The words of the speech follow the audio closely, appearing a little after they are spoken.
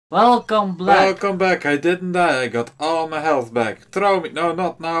Welcome back. Welcome back. I didn't die. I got all my health back. Throw me. No,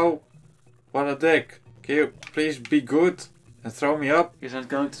 not now. What a dick. Can you please be good and throw me up? You're not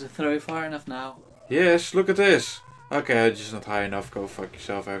going to throw you far enough now. Yes, look at this. Okay, I'm just not high enough. Go fuck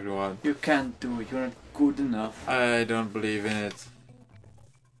yourself, everyone. You can't do it. You're not good enough. I don't believe in it.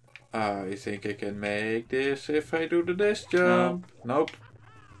 You think I can make this if I do the dash jump? No. Nope.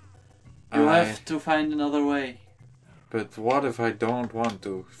 You have to find another way. But what if I don't want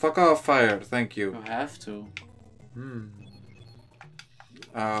to? Fuck off, fire. Thank you. You have to.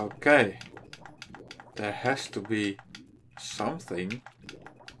 Okay. There has to be something.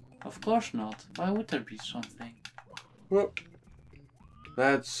 Of course not. Why would there be something? Well,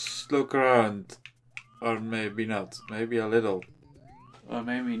 let's look around. Or maybe not. Maybe a little. Or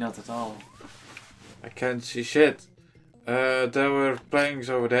maybe not at all. I can't see shit. There were planks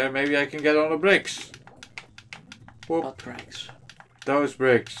over there. Maybe I can get on the bricks. Whoop. What bricks? Those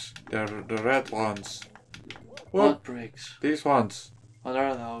bricks. They're the red ones. Whoop. What bricks? These ones. What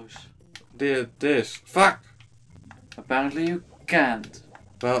are those? This. Fuck! Apparently you can't.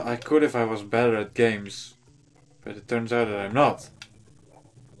 Well, I could if I was better at games. But it turns out that I'm not.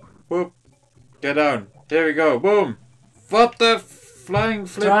 Whoop. Get down. Here we go. Boom. What the flying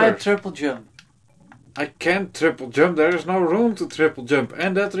flipper? Try triple jump. I can't triple jump. There is no room to triple jump.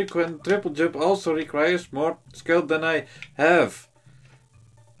 And that triple jump also requires more skill than I have.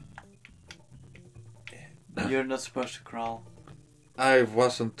 You're not supposed to crawl. I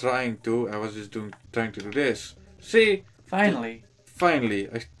wasn't trying to. I was just trying to do this. See? Finally. Finally.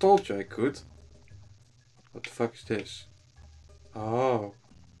 I told you I could. What the fuck is this? Oh.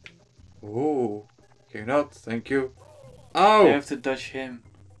 Ooh. Can you not? Thank you. Oh! You have to dodge him.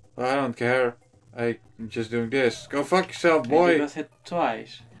 I don't care. I'm just doing this. Go fuck yourself, boy. You got hit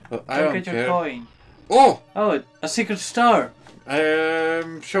twice. Well, I Don't don't get your care. coin. Oh! Oh, a secret star.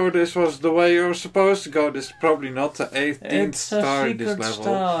 I'm sure this was the way you were supposed to go. This is probably not the 18th It's star a in this secret level.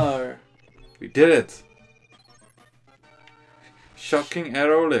 star. We did it. Shocking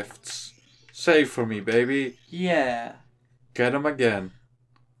arrow lifts. Save for me, baby. Yeah. Get him again.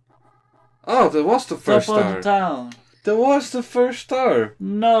 Oh, that was the first Top of star. the town. That was the first star.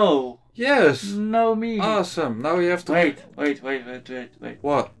 No. Yes. No me. Awesome. Now we have to... Wait.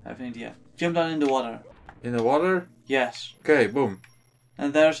 What? I have an idea. Jump down in the water. In the water? Yes. Okay, boom.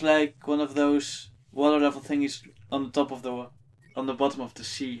 And there's like one of those water level thingies on the top of on the bottom of the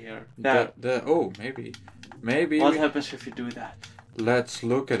sea here. There. Oh, maybe. Maybe. What happens if you do that? Let's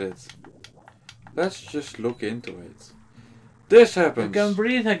look at it. Let's just look into it. This happens. You can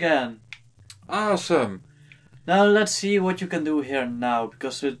breathe again. Awesome. Now let's see what you can do here now,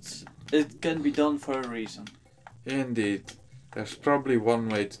 because it can be done for a reason. Indeed. There's probably one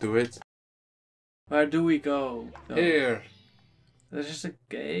way to do it. Where do we go? Here. This is a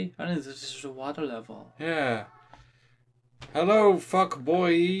gay. I think this is a water level. Yeah. Hello, fuck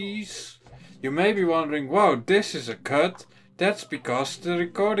boys. You may be wondering, wow, this is a cut. That's because the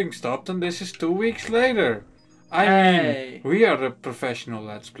recording stopped and this is 2 weeks later. I mean, we are the professional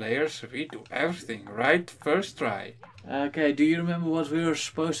Let's Players. We do everything right first try. Okay, do you remember what we were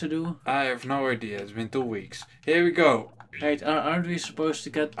supposed to do? I have no idea. It's been 2 weeks. Here we go. Wait, aren't we supposed to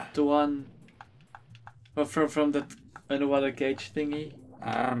get the one from that underwater cage thingy?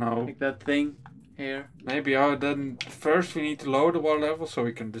 I don't know. Like that thing here. Maybe. Then first we need to lower the water level so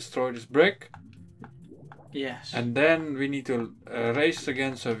we can destroy this brick. Yes. And then we need to race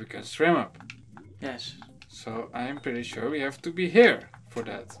again so we can swim up. Yes. So I'm pretty sure we have to be here for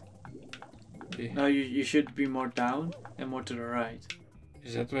that. No, you should be more down and more to the right.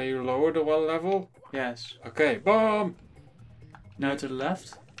 Is that where you lower the water level? Yes. Okay, boom! Now to the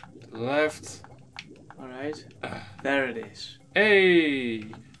left. Left. Alright. There it is.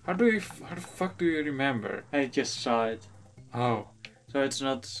 Hey! How the fuck do you remember? I just saw it. Oh. So it's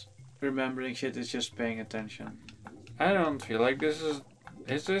not remembering shit, it's just paying attention. I don't feel like this is...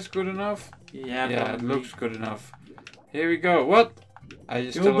 Is this good enough? Yeah, Yeah, it looks good enough. Here we go. What? I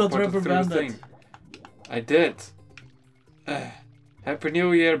just teleported through the thing. I did. Happy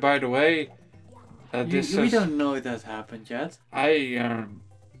New Year, by the way. We don't know that happened yet. I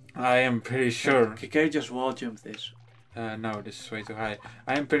am pretty sure. Can you just wall jump this? No, this is way too high.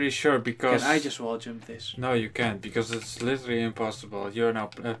 I am pretty sure because... Can I just wall jump this? No, you can't, because it's literally impossible. You're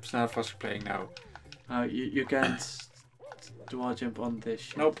now Snapfast playing now. You can't wall jump on this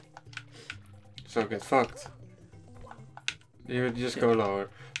shit. Nope. So get fucked. You would just go lower.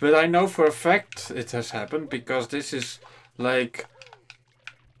 But I know for a fact it has happened, because this is like...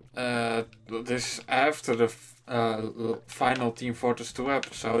 this after the final Team Fortress 2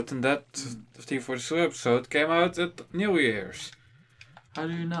 episode, and that Team Fortress 2 episode came out at New Year's. How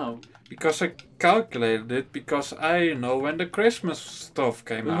do you know? Because I calculated it, because I know when the Christmas stuff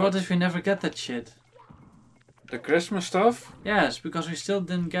came But out. what if we never get that shit? The Christmas stuff? Yes, because we still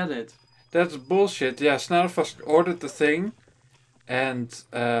didn't get it. That's bullshit. Yeah, Snarfast ordered the thing, and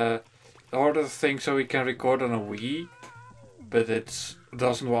ordered the thing so we can record on a Wii, but it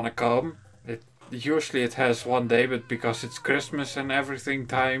doesn't want to come. Usually it has 1 day, but because it's Christmas and everything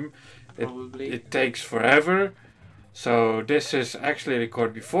time, it takes forever. So this is actually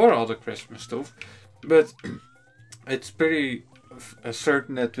recorded before all the Christmas stuff, but it's pretty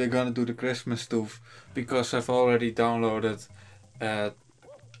certain that we're gonna do the Christmas stuff because I've already downloaded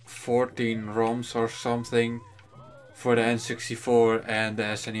 14 ROMs or something for the N64 and the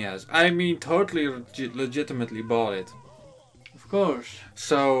SNES. I mean, totally legitimately bought it. Of course.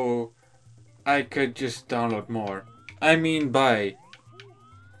 So I could just download more. I mean, buy.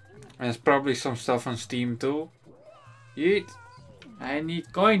 And there's probably some stuff on Steam too. Yeet. I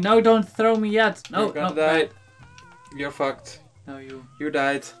need coin. No, don't throw me yet. No, You're gonna no, die. no. You're fucked. No, you. You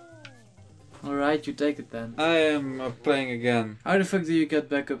died. Alright, you take it then. I am playing again. How the fuck do you get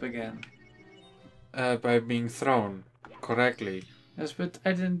back up again? By being thrown correctly. Yes, but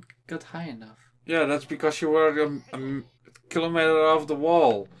I didn't get high enough. Yeah, that's because you were a kilometer off the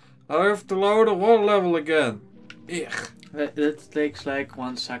wall. Now I have to lower the water level again. Ugh. That takes like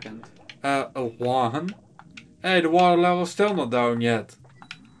 1 second. A 1? Hey, the water level's still not down yet.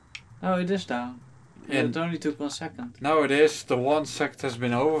 No, it is down. And it only took 1 second. No, it is. The 1 second has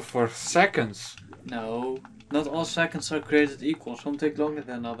been over for seconds. No, not all seconds are created equal. Some take longer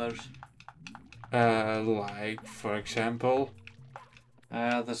than others. Like, for example...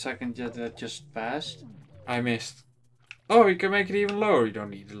 The second that just passed. I missed. Oh, you can make it even lower. You don't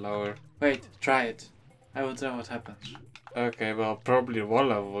need it lower. Wait, try it. I will tell what happens. Okay, well, probably the water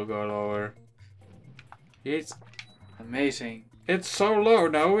level will go lower. It's amazing. It's so low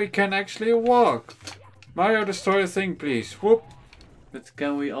now we can actually walk. Mario, destroy the thing, please. Whoop. But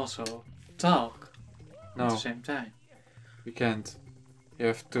can we also talk No, at the same time? we can't. You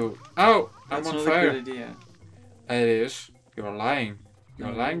have to... Ow! That's I'm on not fire. a good idea. It is. You're lying. You're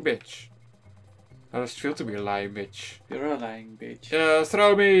a No. lying bitch. How does it feel to be a lying bitch? You're a lying bitch.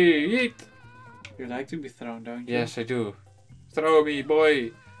 Throw me! Yeet! You like to be thrown, don't you? Yes, I do. Throw me,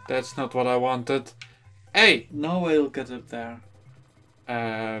 boy! That's not what I wanted. Hey! No way you'll get up there.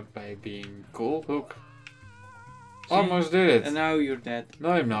 By being cool. Look. See? Almost did it. And now you're dead. No,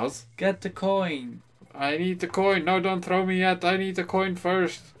 I'm not. Get the coin. I need the coin. No, don't throw me yet. I need the coin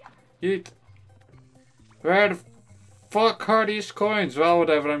first. Yeet. Where the fuck are these coins? Well,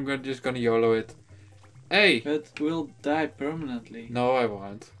 whatever. I'm just gonna YOLO it. Hey! But we'll die permanently. No, I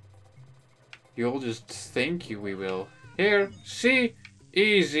won't. You'll just think we will. Here, see?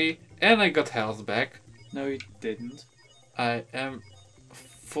 Easy. And I got health back. No, you didn't. I am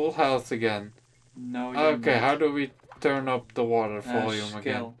full health again. No, you're Okay, not. how do we turn up the water volume Skill.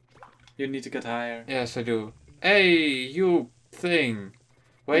 again? You need to get higher. Yes, I do. Hey, you thing.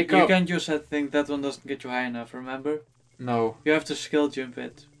 Wake you up. can't use that thing. That one doesn't get you high enough, remember? No. You have to skill jump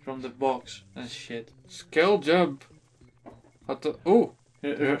it from the box and shit. Skill jump. What the... Ooh.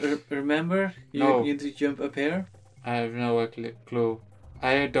 Remember? No. You need to jump up here? I have no clue.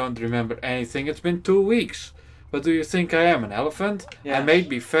 I don't remember anything. It's been 2 weeks. What do you think I am, an elephant? I Yes. may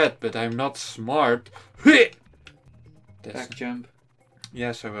be fat, but I'm not smart. That's... Back jump.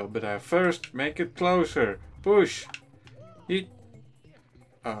 Yes, I will, but I first make it closer. Push. Yeet.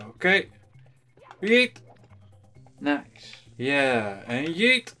 Okay. Yeet. Nice. Yeah, and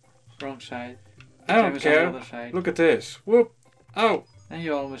yeet. Wrong side. I Same don't as on the care. other side. Look at this. Whoop. Ow. And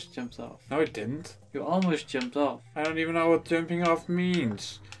you almost jumped off. No, it didn't. You almost jumped off. I don't even know what jumping off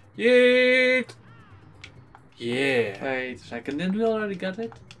means. Yeet. Yeah. Wait a second, didn't we already get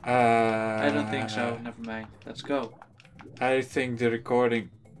it? I don't think so. Never mind. Let's go. I think the recording...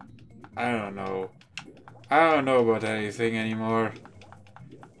 I don't know. I don't know about anything anymore.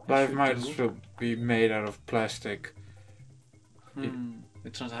 Life you might do. as well be made out of plastic.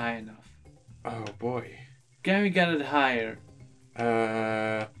 It's not high enough. Oh boy. Can we get it higher?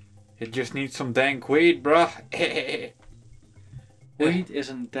 It just needs some dank weed, bruh. Weed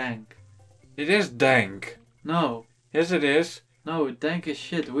isn't dank. It is dank. No. Yes, it is. No, dank is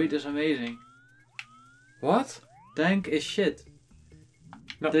shit. Weed is amazing. What? Dank is shit.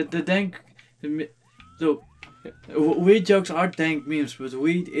 No. The dank... Look. Weed jokes are dank memes, but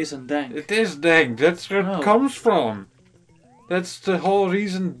weed isn't dank. It is dank. That's where No. it comes from. That's the whole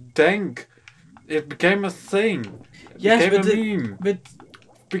reason dank. It became a thing. It Yes, became but a meme. But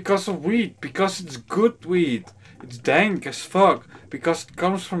Because of weed. Because it's good weed. It's dank as fuck. Because it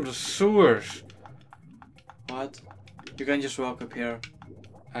comes from the sewers. what? You can just walk up here.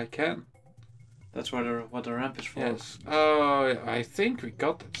 I can. That's what the ramp is for. Yes. I think we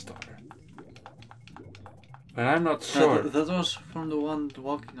got that star. But I'm not sure. That was from the one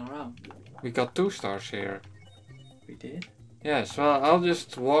walking around. We got 2 stars here. We did? Yes, well, I'll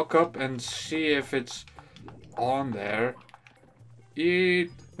just walk up and see if it's on there.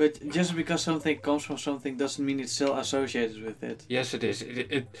 But just because something comes from something doesn't mean it's still associated with it. Yes, it is.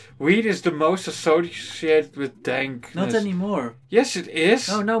 Weed is the most associated with dank. Not anymore. Yes, it is.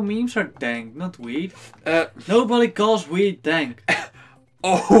 No, memes are dank, not weed. Uh, Nobody calls weed dank.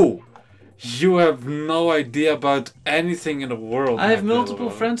 Oh, you have no idea about anything in the world. I have multiple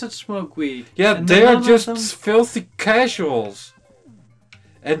friends that smoke weed. Yeah, and they are none of just them... filthy casuals.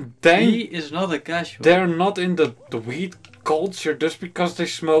 And dank. He is not a casual. They're not in the weed culture. Just because they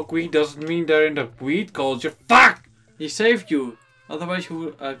smoke weed doesn't mean they're in the weed culture. Fuck! He saved you. Otherwise you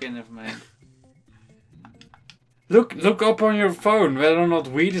would... Okay, never mind. Look up on your phone whether or not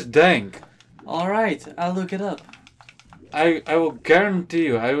weed is dank. Alright, I'll look it up. I will guarantee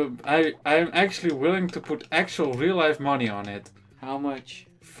you, I'm actually willing to put actual real life money on it. How much?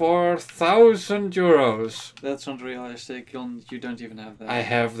 4,000 euros. That's not realistic. You don't even have that. I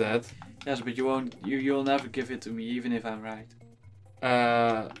have that. Yes, but you won't. You'll never give it to me, even if I'm right.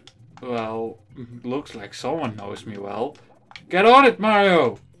 Well, looks like someone knows me well. Get on it,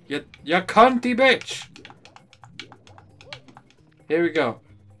 Mario! You cunty bitch! Here we go.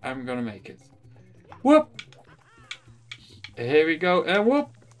 I'm gonna make it. Whoop! Here we go, and whoop!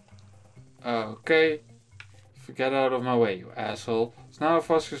 Okay. Get out of my way, you asshole. So now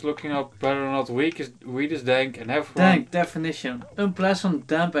Vosk is looking up whether or not weed is dank and everyone... Dank, definition. Unpleasant,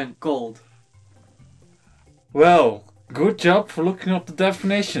 damp and cold. Well, good job for looking up the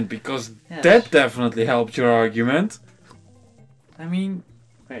definition, because that definitely helped your argument. I mean,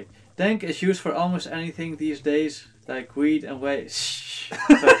 wait. Dank is used for almost anything these days, like weed and Shh.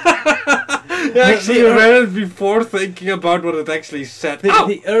 You actually read it before thinking about what it actually said.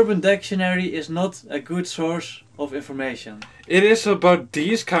 The Urban Dictionary is not a good source of information. It is about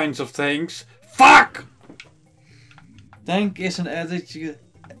these kinds of things. Fuck! Dank is an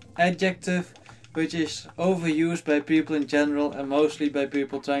adjective which is overused by people in general and mostly by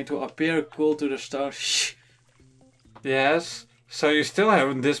people trying to appear cool to the stars. Shh. Yes, so you still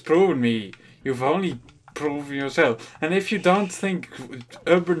haven't disproven me. You've only proven yourself. And if you don't think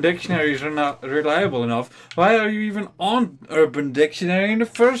Urban Dictionaries are not reliable enough, why are you even on Urban Dictionary in the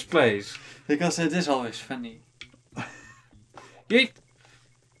first place? Because it is always funny. Yeet.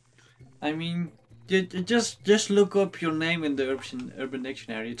 I mean, just look up your name in the Urban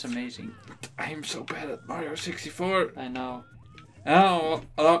Dictionary. It's amazing. I'm so bad at Mario 64. I know.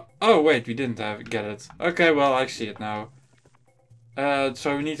 Oh wait, we didn't get it. Okay, well I see it now.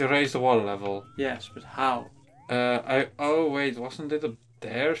 So we need to raise the water level. Yes, but how? Oh wait, wasn't it up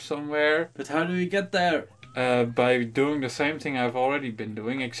there somewhere? But how do we get there? By doing the same thing I've already been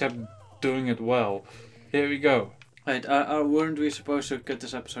doing, except doing it well. Here we go. Wait, weren't we supposed to cut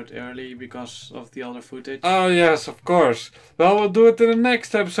this episode early because of the other footage? Oh yes, of course. Well, we'll do it in the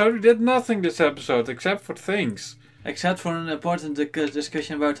next episode. We did nothing this episode, except for things. Except for an important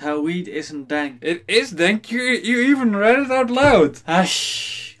discussion about how weed isn't dank. It is dank. You even read it out loud.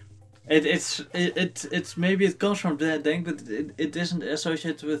 Shh. It's maybe it comes from dank, but it isn't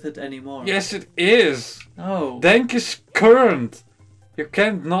associated with it anymore. Yes, it is. Oh. Dank is current. You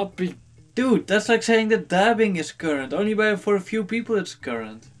can't not be. Dude, that's like saying that dabbing is current. Only for a few people it's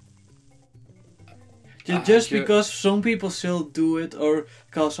current. Just because some people still do it or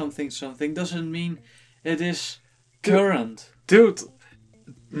call something doesn't mean it is current. Dude,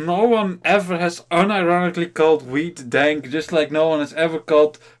 no one ever has unironically called weed dank, just like no one has ever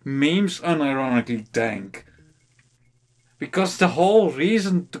called memes unironically dank. Because the whole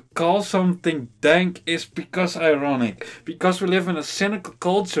reason to call something dank is because ironic. Because we live in a cynical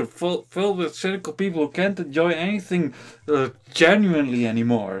culture filled with cynical people who can't enjoy anything genuinely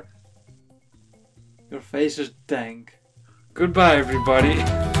anymore. Your face is dank. Goodbye, everybody.